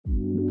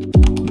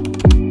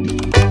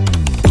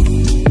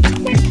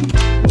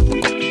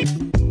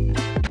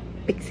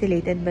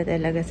pixelated ba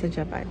talaga sa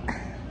Japan?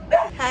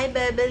 Hi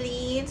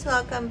Bebelines!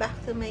 Welcome back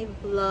to my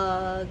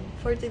vlog.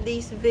 For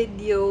today's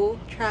video,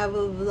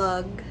 travel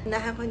vlog.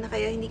 Unahan ko na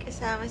kayo, hindi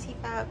kasama si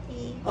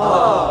Papi.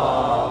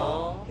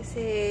 Aww!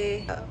 Kasi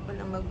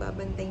walang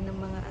magbabantay ng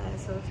mga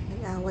aso.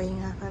 Nag-away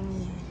nga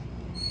kami.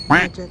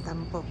 Medyo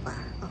tampo pa.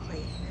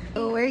 Okay.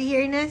 So, we're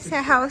here na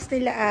sa house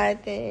nila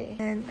ate.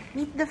 And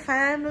meet the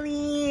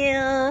family!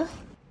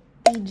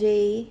 PJ,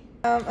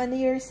 ano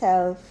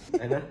yourself?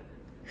 Ano?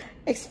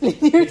 Explain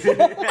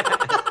yourself.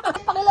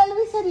 Pakilala mo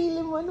yung sarili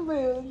mo. Ano ba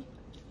yun?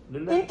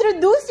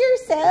 Introduce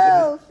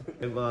yourself!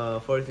 I'm a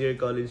fourth year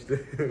college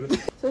student.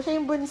 So, siya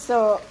yung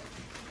bunso.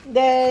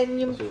 Then,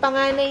 yung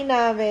panganay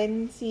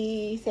namin,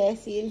 si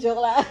Cecil.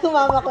 Joke lang.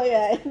 Mama ko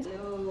yan.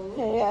 Hello.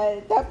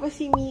 Ayan. Tapos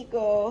si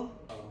Miko,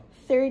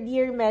 third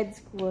year med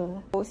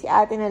school. So, si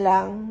ate na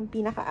lang,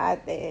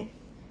 pinaka-ate.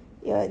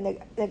 Yun,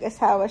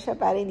 nag-asawa siya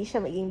para hindi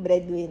siya maging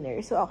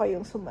breadwinner. So, ako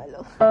yung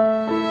sumalo.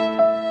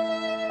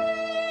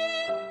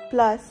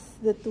 Plus,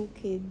 the two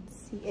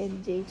kids, si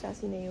NJ tsaka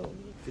si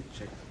Naomi. Fit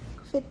check.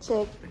 Fit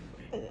check.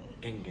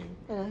 Gang.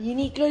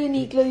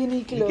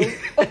 Uniqlo.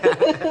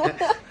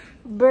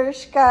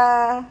 Bershka,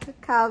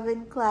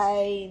 Calvin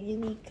Klein,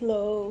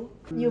 Uniqlo,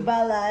 New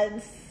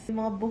Balance.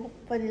 Yung mga buhok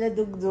pa nila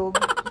dugdug.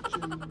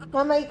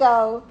 Mama,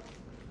 ikaw?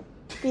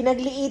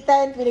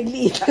 Pinagliitan.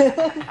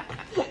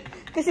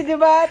 Kasi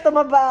diba,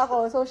 tumaba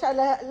ako. So, siya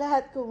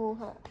lahat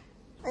kumuha.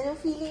 Anong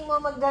feeling mo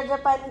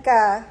magda-Japan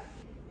ka?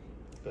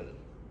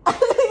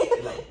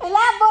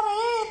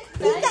 Elaborate!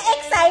 Hindi ka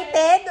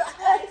excited?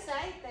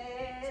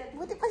 Excited!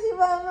 Buti pa si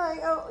Mama.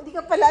 Hindi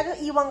ka pala,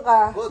 iwan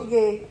ka.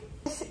 Sige.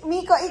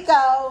 Miko,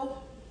 ikaw?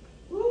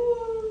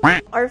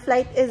 Our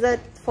flight is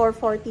at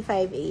 4:45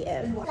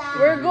 a.m.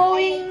 We're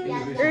going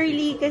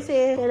early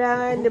kasi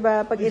kailangan, di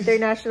ba, pag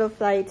international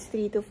flights,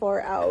 3 to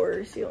 4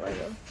 hours yung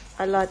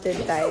allotted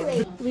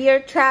time. We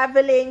are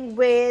traveling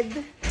with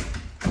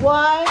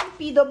 1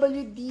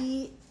 PWD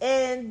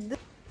and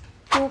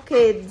 2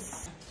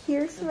 kids.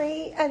 Here's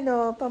my,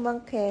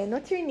 pamangkin.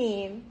 What's your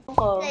name?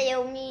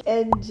 Naomi.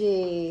 NJ.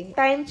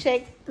 Time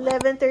check,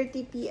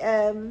 11:30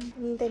 p.m.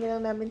 Hintay na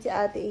lang namin si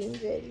Ate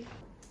Angel.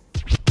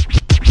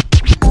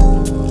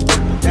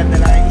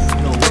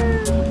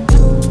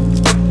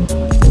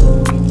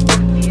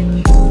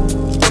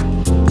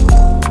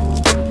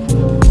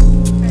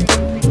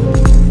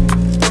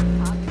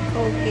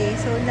 Okay,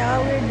 so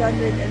now we're done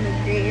with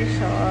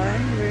immigration.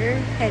 We're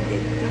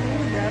headed to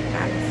the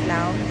PAGS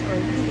Lounge or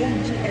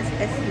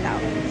PAGSS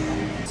Lounge.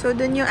 So,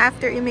 dun yung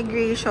after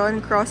immigration,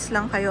 cross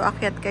lang kayo,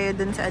 akyat kayo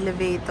dun sa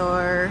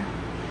elevator.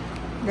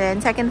 Then,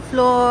 second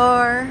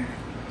floor,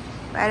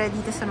 para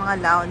dito sa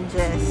mga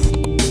lounges.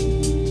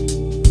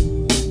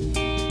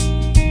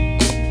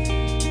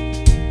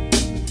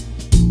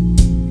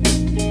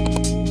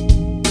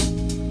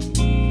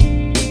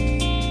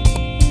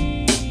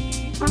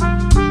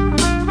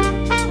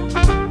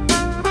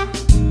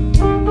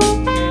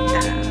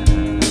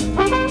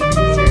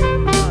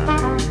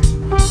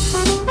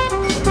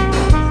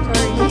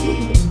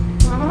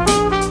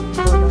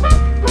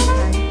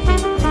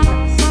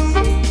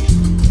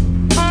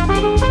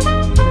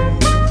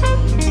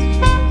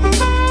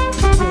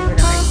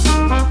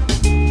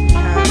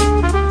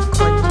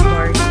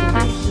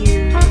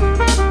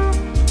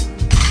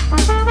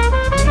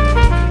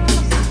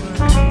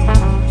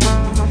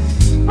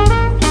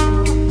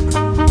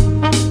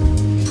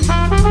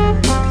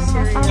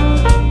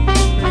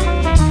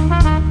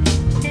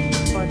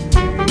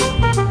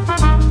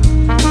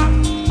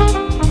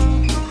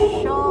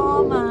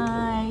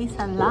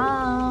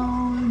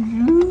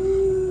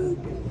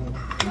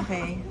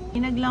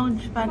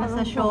 Nag-lounge para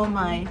sa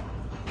siomai.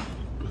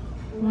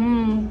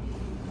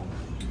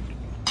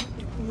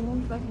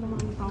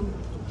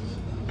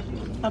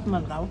 Tap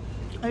man daw.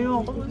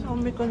 Ayoko sa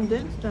may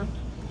condensed na.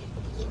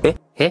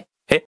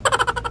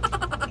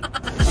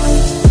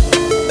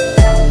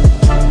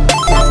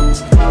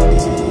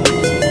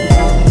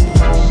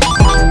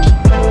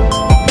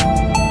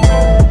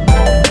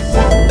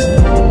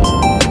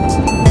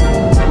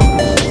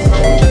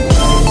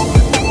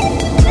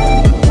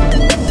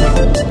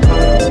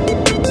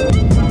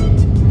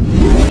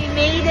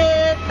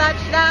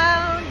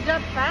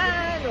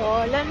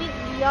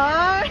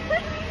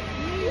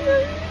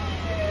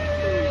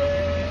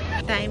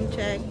 Time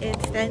check,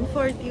 it's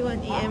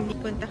 10:41 a.m.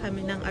 Punta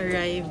kami ng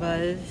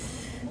arrivals.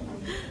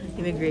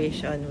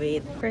 Immigration,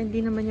 wait. Pero hindi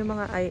naman yung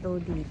mga IO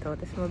dito,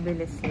 tapos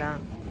mabilis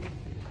lang.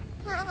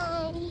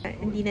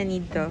 Hindi na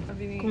need to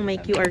kung may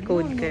QR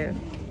code kayo.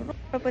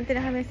 Papunta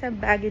na kami sa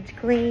baggage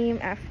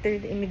claim after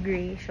the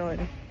immigration.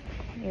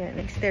 Ayan,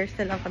 nag-stairs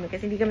na lang kami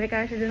kasi hindi kami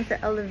kasya dun sa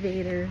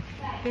elevator.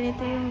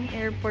 Ganito yung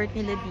airport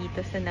nila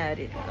dito sa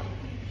Narito.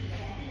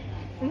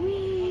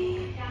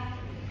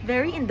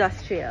 Very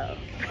industrial.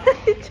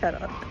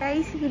 Charot.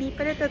 Guys, hindi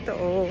pala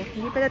totoo.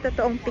 Hindi pala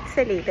totoong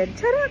pixelated.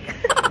 Charot!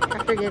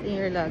 After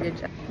getting your luggage,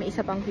 may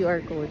isa pang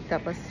QR code.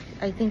 Tapos,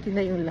 I think yun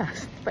na yung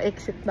last.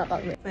 Pa-exit na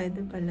kami. Pwede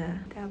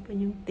pala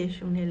tapon yung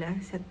tissue nila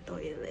sa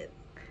toilet.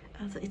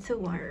 Also, it's so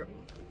warm.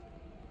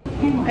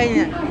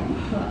 Ayun na.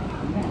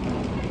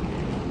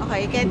 Okay,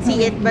 you can't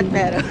see it, but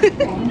meron.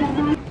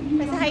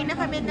 Pasakay na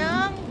kami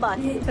ng bus.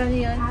 Saan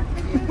yan?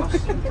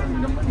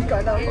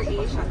 Air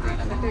Asia.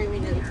 Sa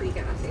Terminal 3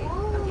 ka kasi.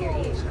 Ang Air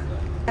Asia.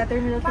 Sa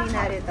Terminal 3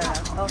 narito.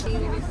 Okay.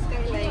 Yung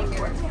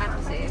Skyliner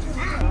access.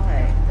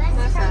 Okay.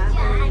 Nasa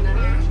Terminal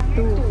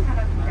 2.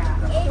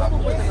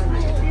 Pupunta ba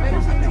tayo? Pero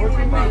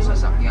sa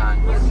sasakyan.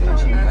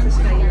 Nasa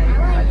Skyliner.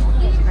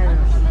 Ano?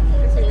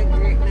 Kasi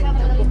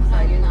nag-book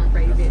tayo ng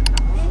private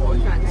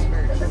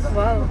transfer.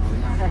 Wow.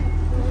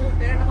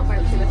 Pero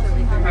nakapark sila sa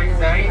may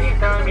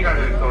terminal.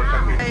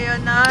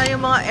 Ayun na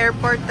yung mga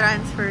airport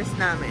transfers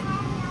namin.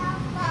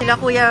 Sila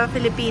Kuya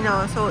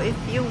Filipino. So, if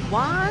you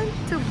want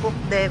to book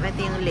them, ito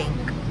yung link.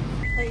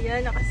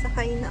 Ayan,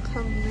 nakasakay na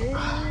kami.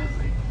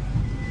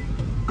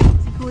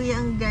 Si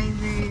Kuya ang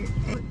driver.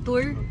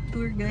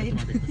 Tour guide.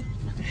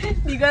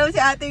 Hindi ko alam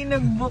si ate yung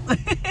nag-book.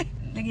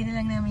 Lagyan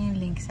na lang namin yung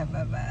link sa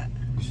baba.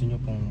 Gusto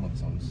niyo pong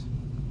mag-sounds?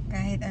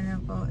 Kahit ano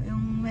po,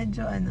 yung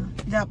medyo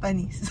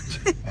Japanese.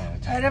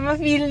 Para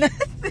ma-feel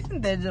natin.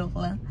 Hindi, joke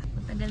lang.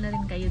 Matagal na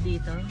rin kayo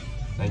dito?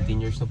 19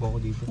 years na po ako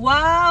dito.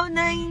 Wow!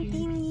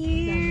 19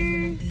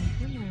 years!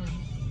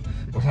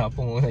 Wala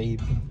pong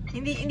naipin.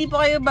 Hindi po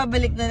kayo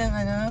babalik na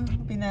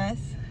ng Pinas?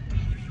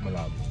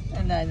 Malabo.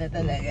 Wala na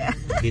talaga.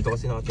 Dito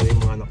kasi nakatira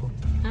yung mga anak ko.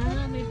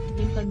 May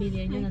yung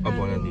pamilya nyo nandito.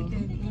 Opo, nandito.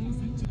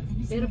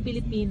 Pero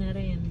Pilipina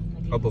rin.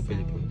 Opo,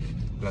 Pilipino.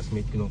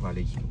 Classmate ko nung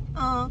college.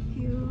 Oh,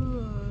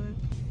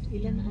 cute.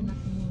 Ilan na anak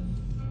mo?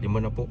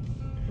 5 na po.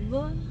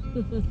 Aba,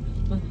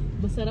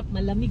 masarap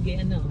malamig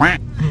ano?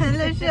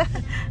 Hello siya.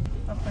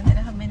 Papunta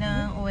na kami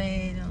ng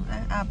Ueno,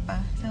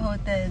 Apa, sa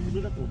hotel.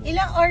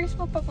 Ilang hours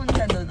mo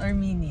papunta doon or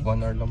minute?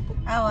 1 hour lang po.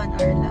 1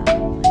 hour lang.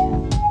 Doon si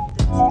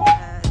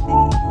ate.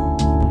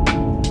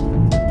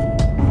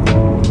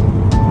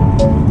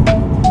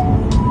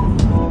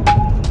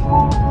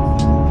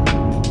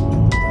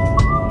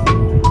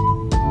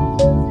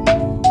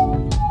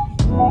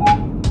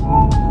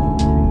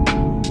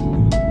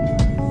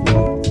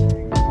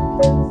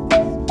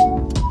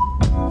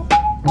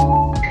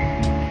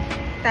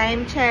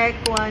 Time check,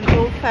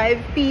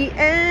 1:05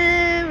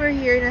 p.m. We're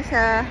here na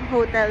sa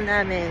hotel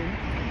namin.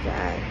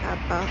 Diyan,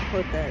 Apa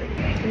Hotel.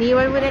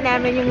 Iniwan muna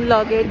namin yung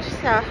luggage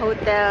sa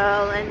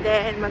hotel and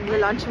then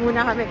magla-lunch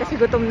muna kami kasi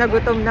gutom na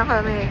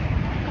kami.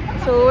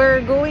 So,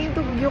 we're going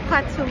to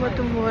Gyukatsu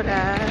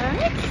Motomura.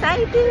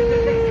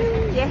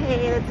 Excited!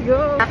 Yay! Let's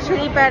go!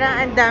 Actually,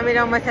 parang ang dami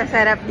lang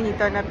masasarap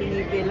dito na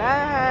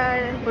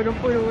pinipilahan.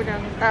 Punong-puno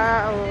ng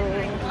tao.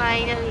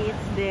 Finally,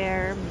 it's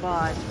there,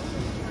 but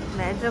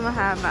medyo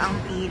mahaba ang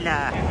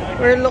pila.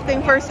 We're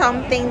looking for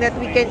something that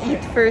we can eat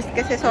first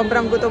kasi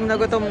sobrang gutom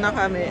na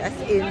kami. As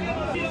in.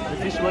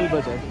 Fishball ba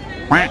dyan?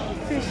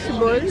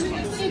 Fishball?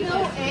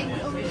 Egg,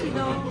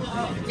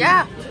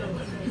 yeah!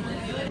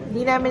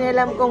 Hindi namin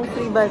alam kung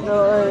free ba to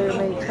or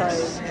may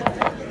charge.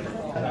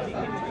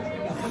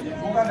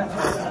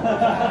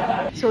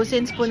 So,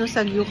 since puno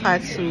sa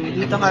Gyukatsu,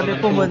 dito kami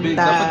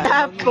pumunta.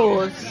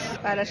 Tapos,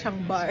 para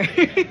siyang bar.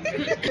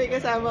 May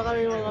kasama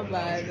kami mga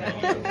bata.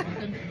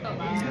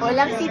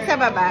 Walang seat sa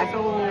baba.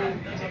 So,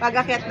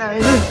 pag-akyat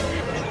namin,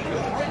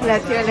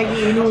 lahat sila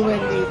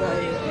nag-iinuman dito.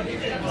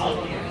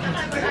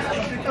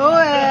 Oh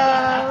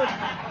well!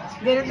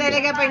 Ganun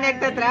talaga pag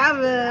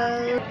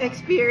nagta-travel.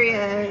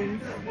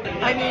 Experience.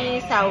 Honey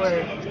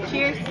sour.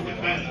 Cheers!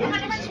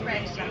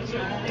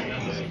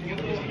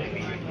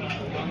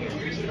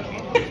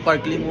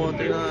 Sparkling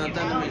water na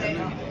ata na may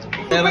ano.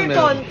 Super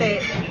konti.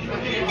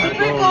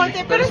 Super konti.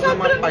 Pero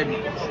sobrang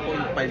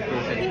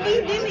 5.5%. hindi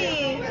din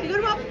eh. Siguro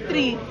mga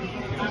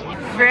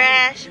 3.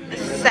 Fresh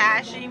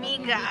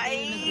sashimi,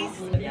 guys!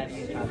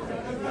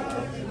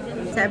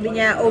 Sabi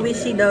niya,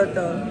 oishi daw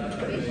to.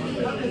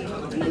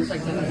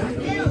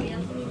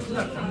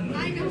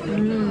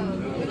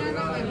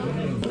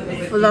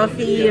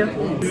 Fluffy,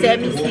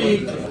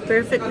 semi-sweet,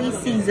 perfectly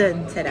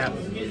seasoned. Sarap.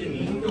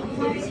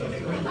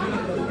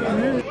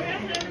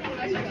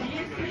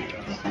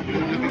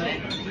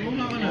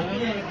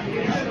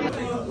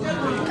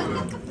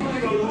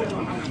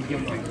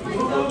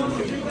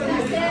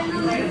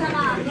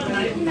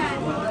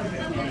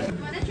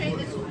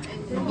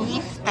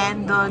 Beef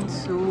tendon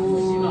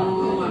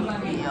soup.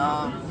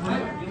 Yum.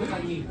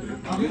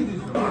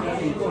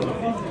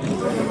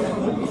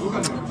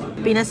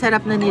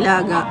 Pinasarap na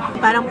nilaga.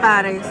 Parang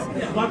pares.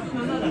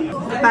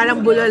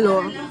 Parang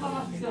bulalo.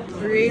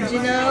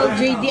 Original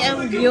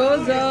JDM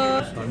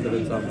gyoza.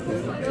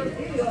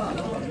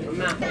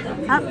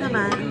 Hap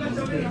naman.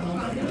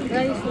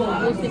 Guys,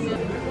 busin mo.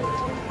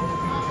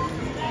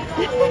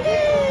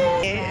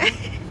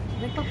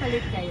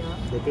 Nagpapalit kayo?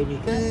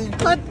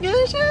 Hot nga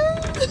siya.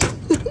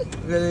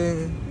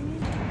 Galing.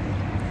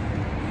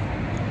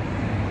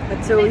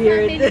 That's so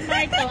weird.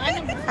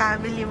 Ano?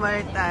 Family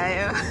Mart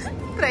tayo.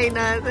 Try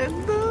natin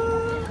to.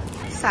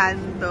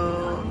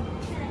 Sando.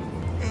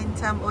 And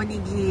some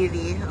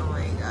onigiri. Oh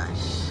my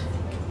gosh.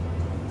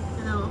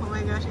 Oh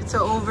my gosh. It's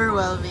so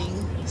overwhelming.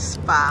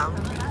 Spam.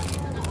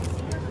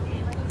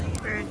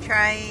 We're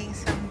trying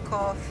some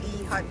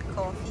coffee. Hot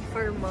coffee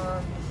for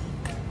mom.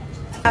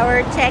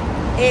 Our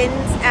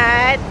check-ins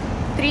at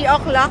 3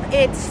 o'clock.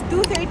 It's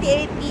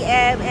 2:38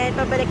 p.m. and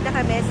pabalik na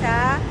kami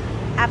sa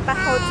Apa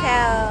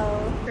Hotel.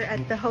 We're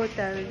at the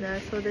hotel na.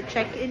 So the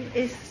check-in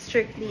is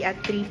strictly at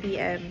 3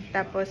 p.m.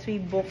 Tapos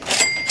we booked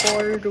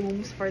 4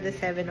 rooms for the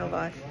 7 of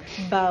us.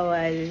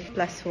 Bawal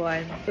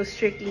 +1. So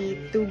strictly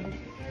 2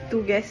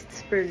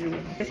 guests per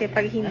room. Kasi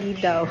pag hindi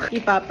daw,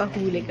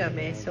 ipapahuli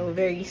kami. So,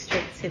 very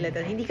strict sila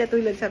doon. Hindi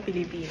katulad sa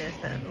Pilipinas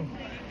na,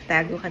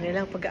 tago ka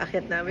nilang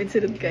pag-aakyat namin,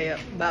 sunod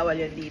kayo. Bawal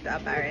yun dito,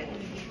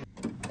 apparently.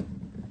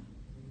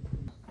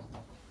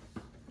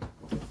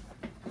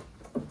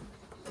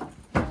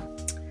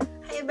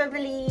 Hi,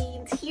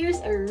 Beverly's!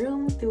 Here's a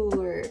room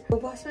tour.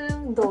 Bukas mo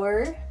ng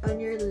door. On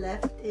your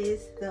left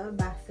is the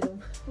bathroom.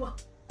 Wow!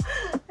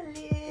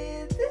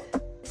 Alit!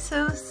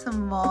 So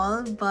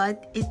small,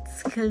 but it's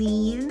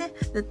clean.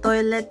 The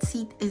toilet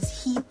seat is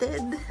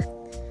heated.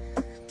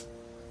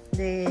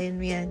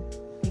 Then, yan.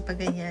 Di pa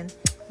ganyan.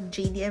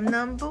 JDM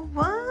number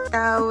 1.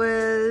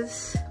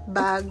 Towels,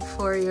 bag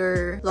for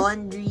your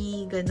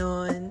laundry,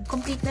 ganon.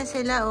 Complete na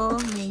sila, oh.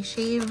 May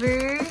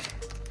shaver,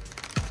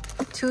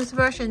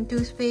 toothbrush and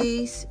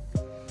toothpaste.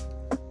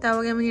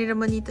 Tawag naman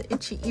naman dito,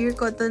 itchy ear,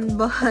 cotton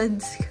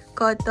buds,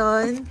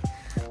 cotton,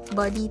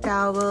 body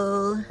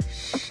towel,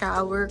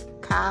 shower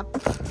cap.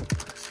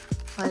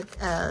 What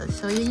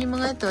else? So, yun yung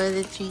mga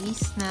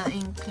toiletries na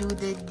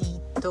included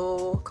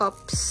dito.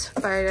 Cups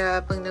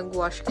para pag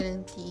nag-wash ka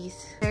ng teeth.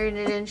 Meron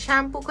na rin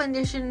shampoo,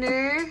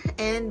 conditioner,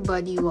 and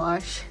body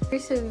wash.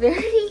 There's a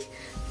very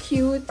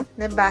cute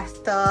na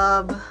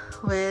bathtub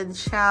with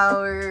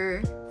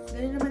shower.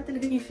 Ganun naman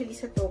talaga usually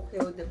sa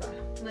Tokyo, diba?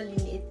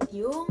 Maliliit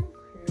yung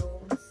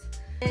rooms.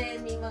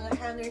 And may mga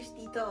hangers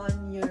dito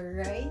on your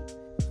right.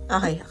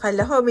 Okay,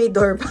 akala ko may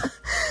door pa.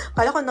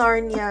 Akala ko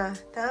Narnia.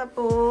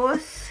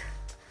 Tapos,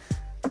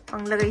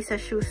 panglagay sa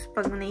shoes.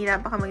 Pag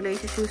nahihirapan ka maglagay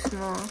sa shoes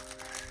mo.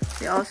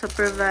 They also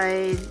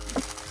provide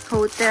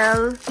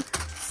hotel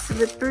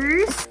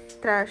slippers,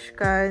 trash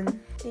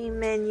can.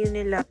 Yung menu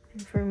nila.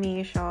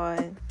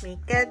 Information. May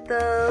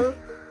kettle,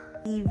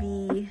 TV.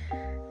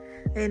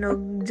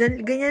 Ayun,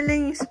 ganyan lang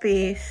yung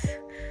space.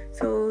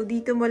 So,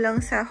 dito mo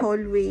lang sa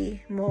hallway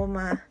mo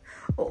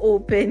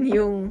ma-open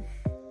yung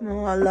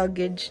mga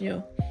luggage nyo.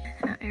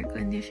 Air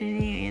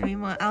conditioning. Ayan, may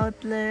mga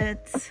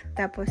outlets.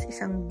 Tapos,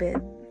 isang bed.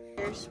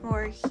 There's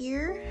more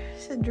here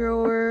sa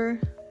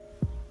drawer.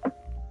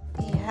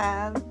 We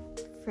have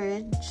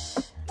fridge.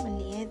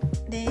 Maliit.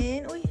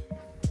 Then,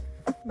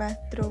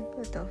 bathrobe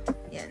pa to.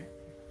 Yan.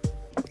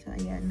 So,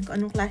 ayan. Kung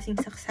anong klaseng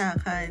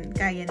saksakan,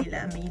 kaya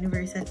nila. May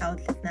universal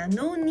outlet na.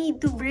 No need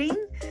to bring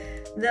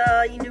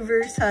the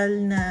universal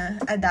na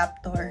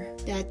adapter.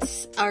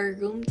 That's our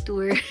room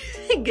tour.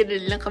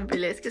 Ganun lang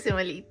kabilis kasi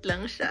maliit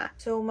lang siya.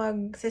 So,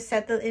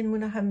 mag-settle in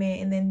muna kami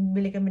and then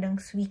bili kami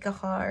ng Suica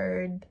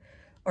card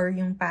or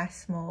yung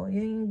pass mo.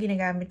 Yun yung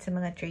ginagamit sa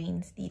mga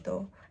trains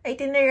dito.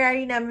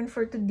 Itinerary namin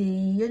for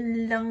today,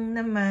 yun lang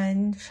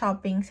naman,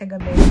 shopping sa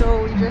gabi.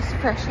 So, we just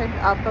freshened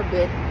up a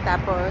bit.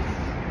 Tapos,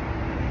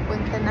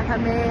 punta na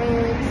kami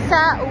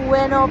sa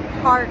Ueno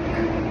Park.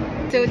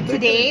 So,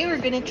 today,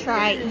 we're gonna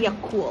try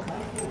Yakult.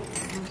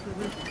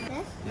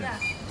 Yeah.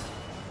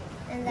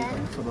 And then?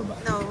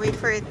 No, wait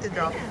for it to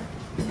drop.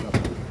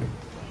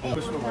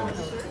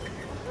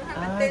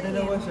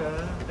 Dalawa siya.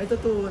 Ay,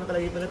 totoo.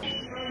 Nakalagay pala.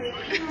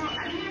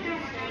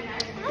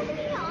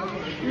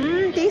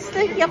 Tastes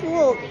like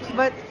Yakult,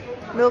 but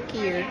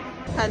milkier.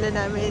 Kala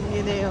namin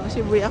yun na yung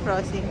Shibuya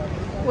Crossing.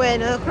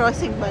 Ueno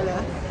Crossing pala.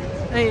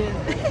 Ayun.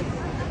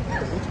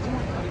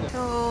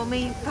 So,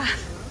 may pa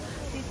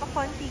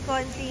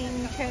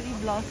konti-konting cherry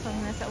blossom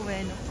na sa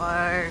Ueno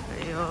Park.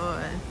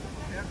 Ayun.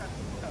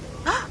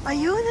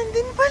 Ayun,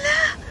 nandun pala!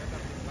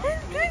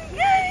 Nandun,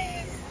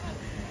 guys!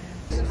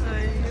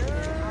 Ayun.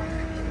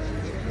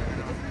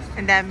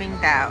 Ang daming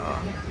tao.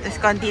 Tapos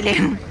konti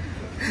lang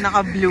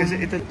naka-bloom.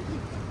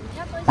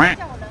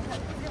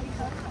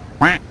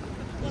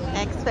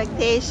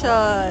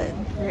 Expectation.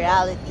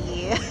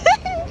 Reality.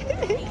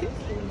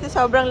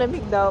 Sobrang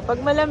lamig daw. Pag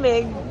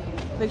malamig,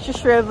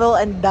 nag-shrivel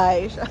and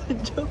die siya.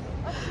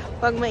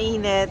 Pag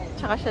mainit,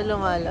 tsaka siya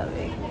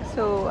lumalamig.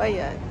 So,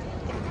 ayan.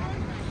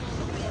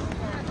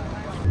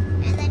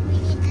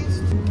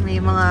 May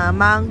mga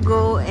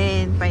mango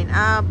and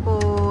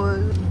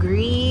pineapple,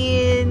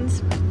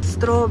 greens,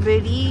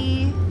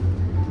 strawberry,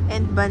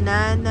 and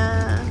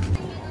banana.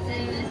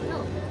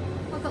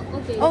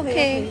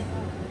 Okay.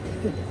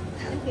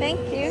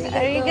 Thank you.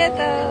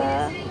 Arigato.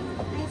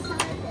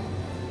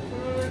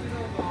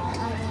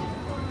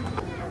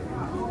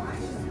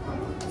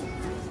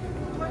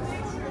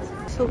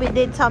 So we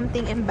did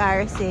something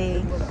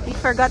embarrassing. We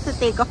forgot to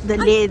take off the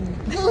lid.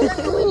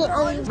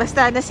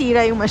 Basta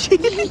nasira yung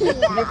machine.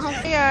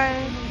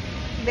 Ayan.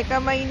 Hindi,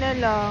 kamay na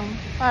lang.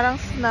 Parang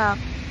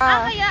snack.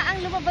 Kaya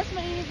ang lumabas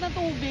mainit na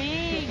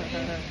tubig.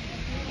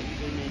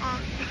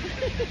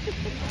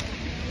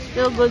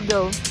 Still good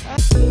though.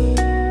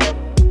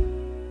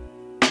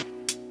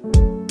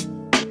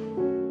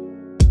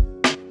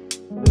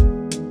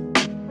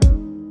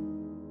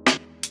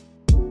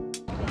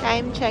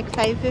 Time check,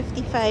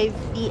 5:55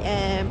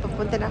 PM.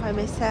 Papunta na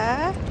kami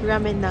sa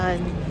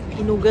Ramenan.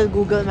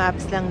 Google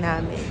Maps lang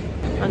namin.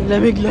 Ang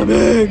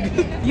lamig-lamig!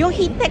 Yung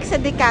heat tech sa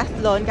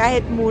Decathlon,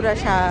 kahit mura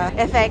siya,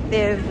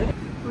 effective.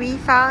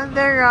 We found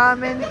the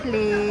ramen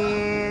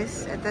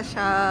place. Ito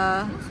siya.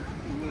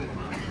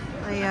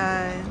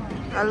 Ayan.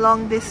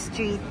 Along this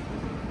street.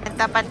 At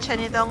tapat siya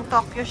nitong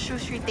Tokyo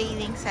Shoes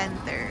Retailing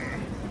Center.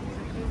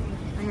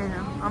 Ayan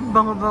o. Ang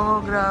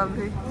bango-bango,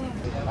 grabe.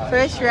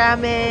 First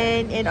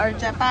ramen in our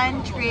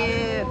Japan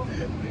trip.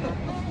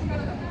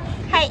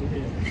 Hi!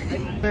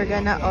 We're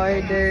gonna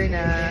order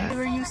na.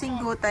 We're using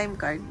GoTime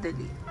card.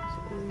 Dali.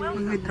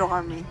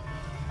 Mag-withdraw kami.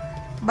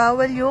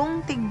 Bawal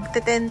yung tig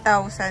 10,000.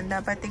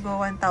 Dapat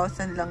tigo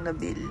 1,000 lang na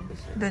bill.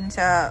 Dun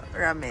sa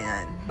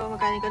ramenan. So,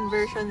 magkano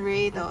conversion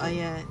rate? O,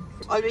 ayan.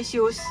 Always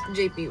use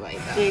JPY.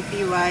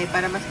 JPY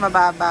para mas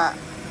mababa.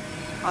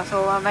 O,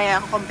 so, mamaya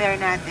compare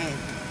natin.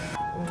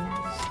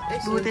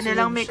 Buti na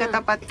lang may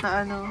katapat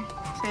na ano.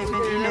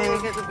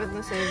 7-Eleven. Katapat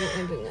na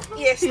 7-Eleven.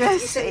 Yes,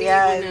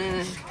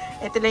 ayan.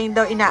 Ito lang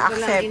daw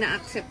ina-accept. Ito lang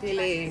ina-accept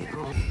nila eh.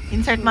 Oh.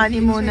 Insert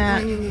money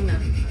muna. Insert money muna.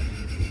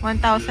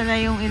 1,000 na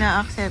yung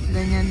ina-accept.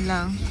 Ganyan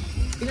lang.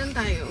 Ilan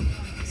tayo?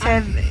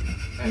 7.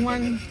 1.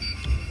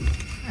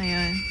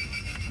 Ayan.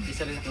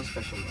 Isa rin akong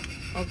special one.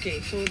 Okay,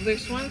 so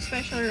there's one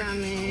special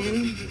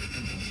ramen.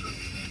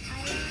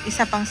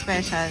 Isa pang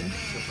special.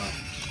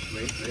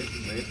 Wait.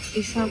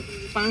 Isa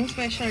pang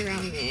special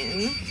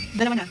ramen.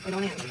 Dalawa na. Ano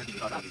yan?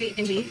 3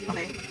 and 3.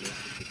 Okay.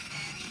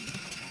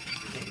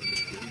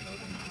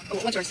 Oh,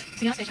 what's yours?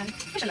 Sino special?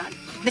 Special lahat.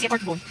 This pork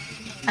bone.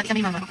 At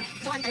kami mama.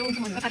 So, tayo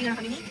kung kasali na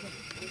kami ni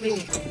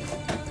Ueno.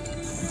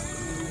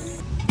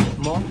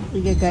 Mo?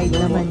 Iga-guide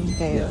naman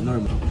kayo. Yeah,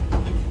 normal.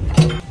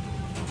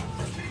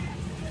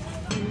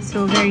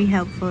 So, very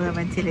helpful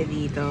naman sila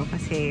dito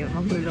kasi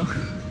magulo.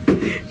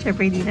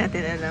 Siyempre, hindi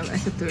natin alam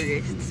as a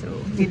tourist. So,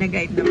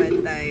 gina-guide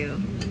naman tayo.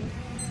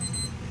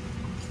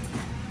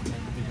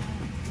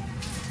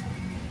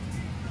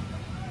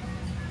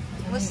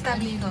 Musta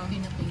dito?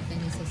 Pinakita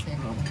niya sa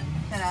center.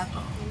 Sarap.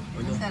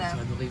 Masarap.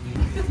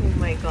 Oh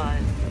my God.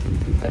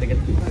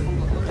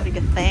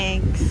 Arigat,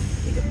 thanks.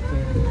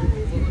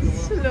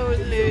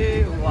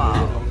 Slowly.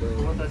 Wow.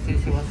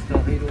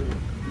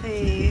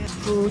 Hey.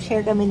 So,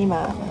 share kami ni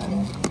Mama.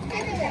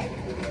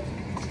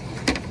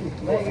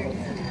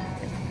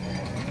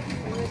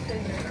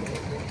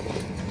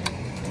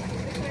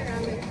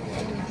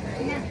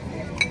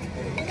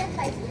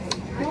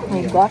 Oh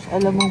my gosh,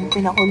 alam mo,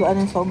 pinakuluan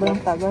ng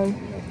sobrang tagal.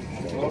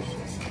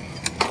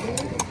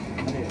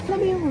 Alam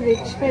mo yung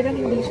rich, pero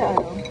hindi siya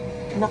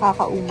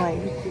nakakaumay.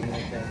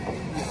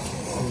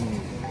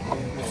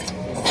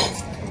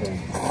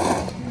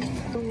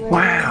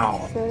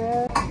 Wow!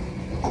 Sarap.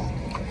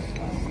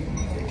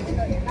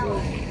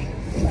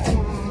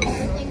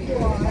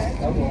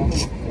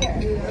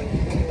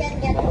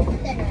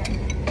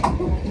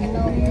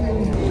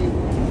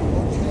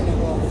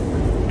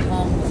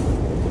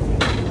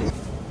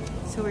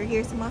 So, we're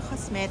here sa mga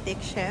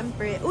cosmetics,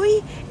 syempre.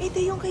 Uy! Ito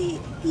yung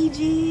kay TJ.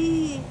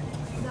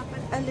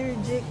 Dapat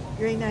allergic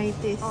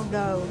rhinitis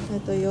daw.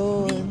 Ito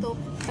yun. Dito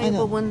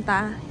tayo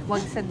pupunta.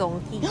 Huwag sa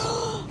Donkey.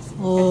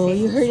 Oh,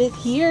 you heard it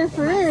here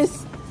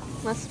first.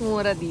 Mas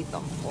mura dito.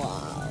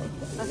 Wow.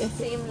 Kasi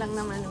same lang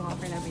naman yung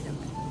offer namin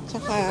naman.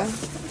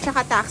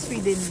 Tsaka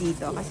tax-free din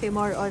dito. Kasi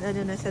more on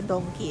ano na sa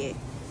Donkey eh.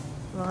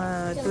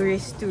 Mga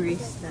tourist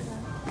na.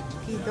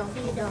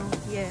 Donkey.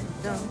 Yeah,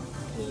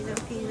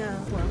 Donkey na.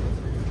 Wow.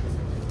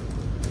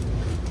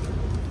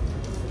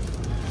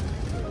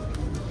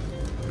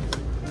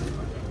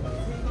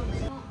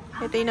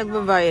 Ito yung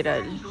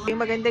nagva-viral.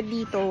 Yung maganda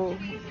dito,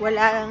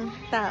 walang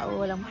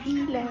tao, walang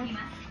pila,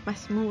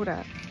 mas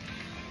mura.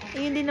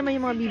 Ayun din naman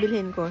yung mga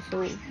bibilhin ko. So,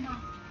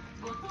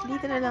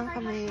 dito na lang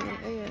kami.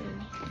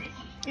 Ayan.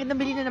 Ayun,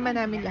 nabili na naman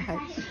namin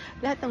lahat.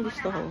 Lahat ng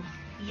gusto ko.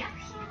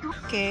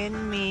 Can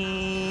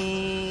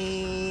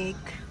make...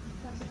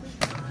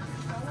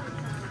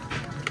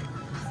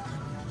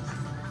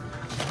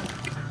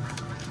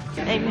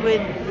 I'm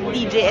with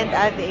DJ and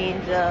Ate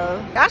Angel.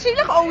 Actually,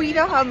 naka-uwi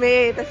na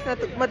kami. Tapos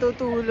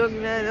matutulog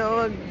na,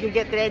 no?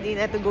 Get ready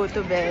na to go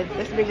to bed.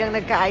 Tapos biglang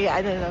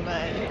nagkaayaan na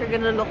naman. We're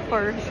gonna look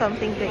for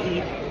something to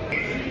eat.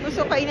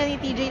 Gusto kainan ni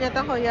TJ na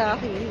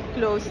takoyaki.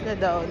 Close na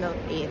daw ng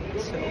 8.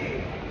 So,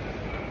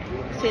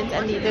 since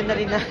andito na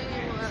rin na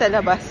sa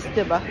labas,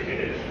 diba?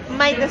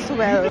 Might as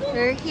well.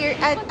 We're here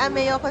at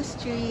Ameyoko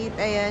Street.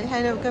 Ayan,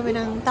 hanap kami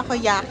ng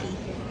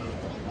takoyaki.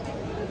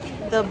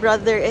 The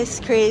brother is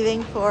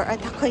craving for a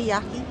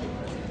takoyaki.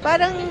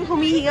 Parang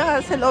humihinga ka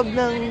sa loob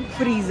ng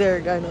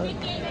freezer, gano'n.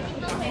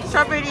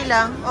 Strawberry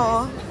lang,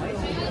 oo.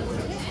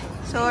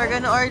 So, we're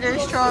gonna order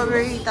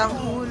strawberry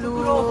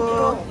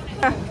tanghulo.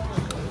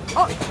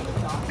 Oh!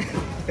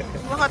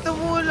 Baka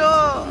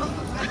tumulo.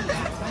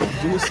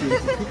 Juicy.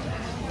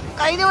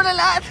 Kainin mo na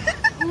lahat.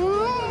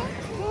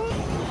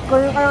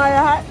 Kainin ka na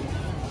lahat.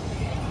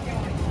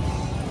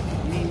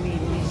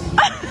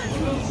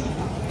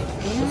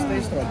 Basta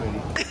yung strawberry.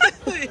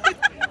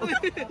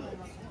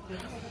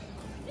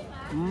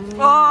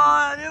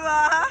 Oh, di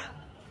ba?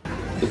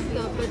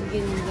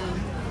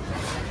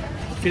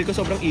 Feel ko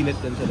sobrang init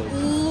dun sa loob.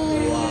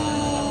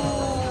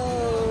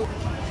 Wow!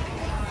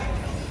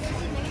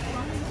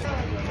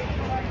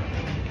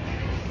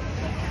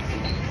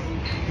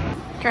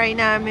 Try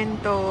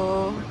namin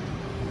to.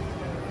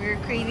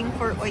 We're craving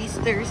for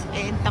oysters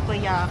and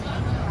takoyaki.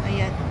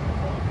 Ayan.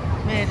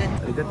 Meron.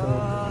 Arigato.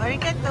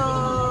 Arigato!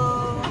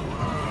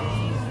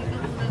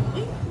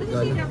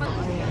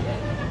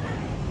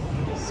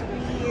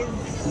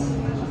 Squeeze.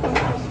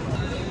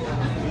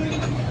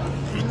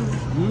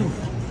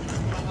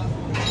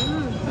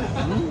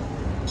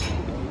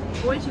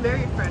 Oh, it's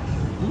very fresh.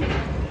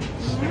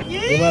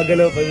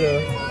 Gumagalaw pa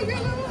siya.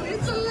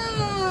 It's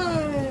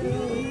alive!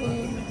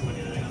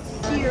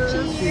 Cheers!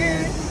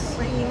 Cheers!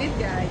 Mainit,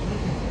 guys.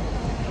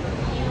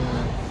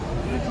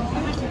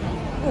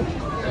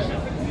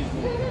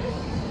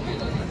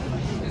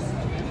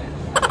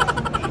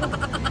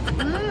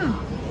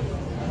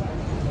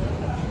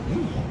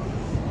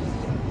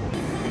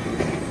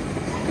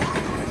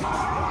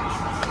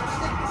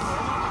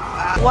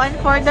 One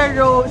for the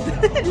road.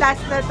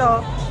 Last na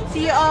to.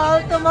 See you all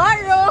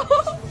tomorrow!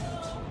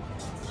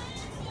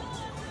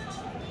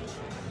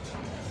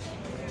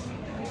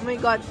 Oh my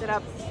God,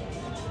 sarap.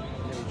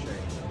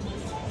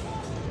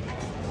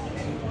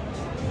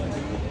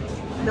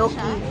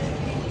 Loki.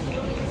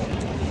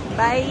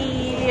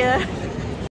 Bye!